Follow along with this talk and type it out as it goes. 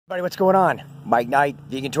Everybody, what's going on? Mike Knight,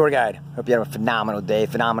 Vegan Tour Guide. Hope you have a phenomenal day,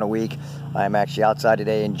 phenomenal week. I'm actually outside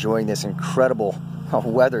today enjoying this incredible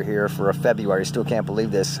weather here for February. Still can't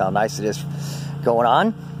believe this, how nice it is going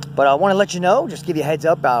on. But I want to let you know, just give you a heads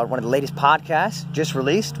up about one of the latest podcasts just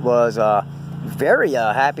released. Was very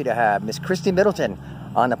happy to have Miss Kristie Middleton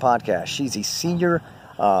on the podcast. She's the Senior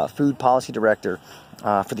Food Policy Director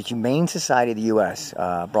for the Humane Society of the U.S.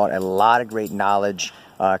 Brought a lot of great knowledge.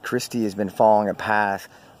 Kristie has been following a path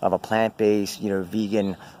of a plant-based,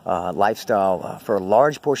 vegan lifestyle for a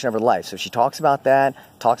large portion of her life. So she talks about that,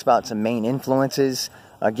 talks about some main influences,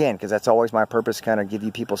 again, because that's always my purpose, kind of give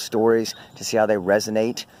you people's stories to see how they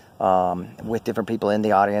resonate with different people in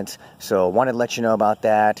the audience. So I wanted to let you know about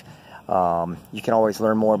that. You can always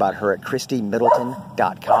learn more about her at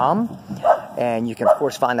KristieMiddleton.com. And you can, of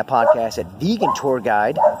course, find the podcast at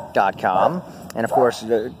VeganTourGuide.com. And, of course,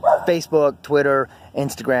 Facebook, Twitter,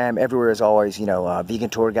 Instagram, everywhere is always, Vegan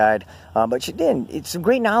Tour Guide. But again, it's some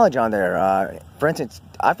great knowledge on there. For instance,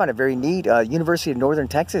 I find it very neat. University of Northern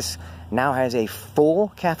Texas now has a full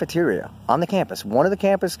cafeteria on the campus. One of the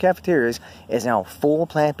campus cafeterias is now full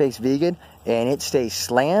plant-based vegan, and it stays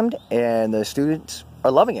slammed, and the students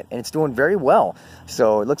are loving it, and it's doing very well.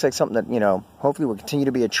 So it looks like something that, hopefully will continue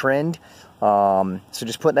to be a trend. So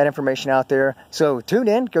just putting that information out there. So tune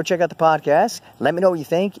in, go check out the podcast. Let me know what you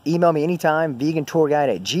think. Email me anytime,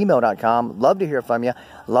 VeganTourGuide@gmail.com. Love to hear from you.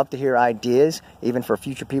 Love to hear ideas, even for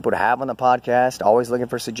future people to have on the podcast. Always looking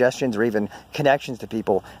for suggestions or even connections to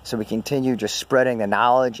people so we continue just spreading the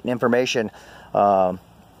knowledge and information about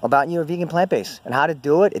vegan plant-based and how to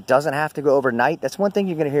do it. It doesn't have to go overnight. That's one thing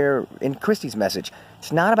you're going to hear in Kristie's message.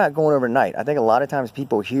 It's not about going overnight. I think a lot of times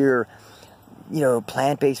people hear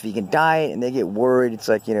plant-based vegan diet, and they get worried. It's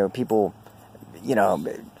like, people,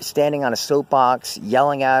 standing on a soapbox,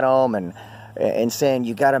 yelling at them and saying,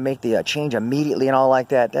 you got to make the change immediately and all like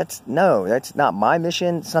that. That's not my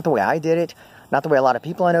mission. It's not the way I did it. Not the way a lot of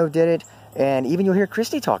people I know did it. And even you'll hear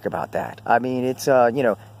Kristie talk about that. I mean, it's,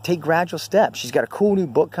 take gradual steps. She's got a cool new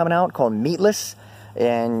book coming out called Meatless.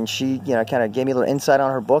 And she, kind of gave me a little insight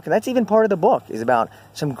on her book. And that's even part of the book, is about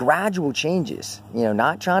some gradual changes,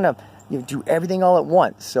 not trying to do everything all at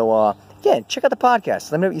once. So, again, check out the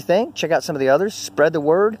podcast. Let me know what you think. Check out some of the others. Spread the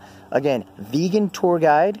word. Again,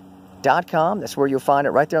 VeganTourGuide.com. That's where you'll find it.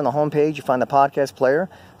 Right there on the homepage, you find the podcast player.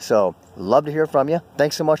 So, love to hear from you.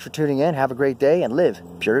 Thanks so much for tuning in. Have a great day and live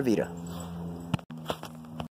Pura Vida.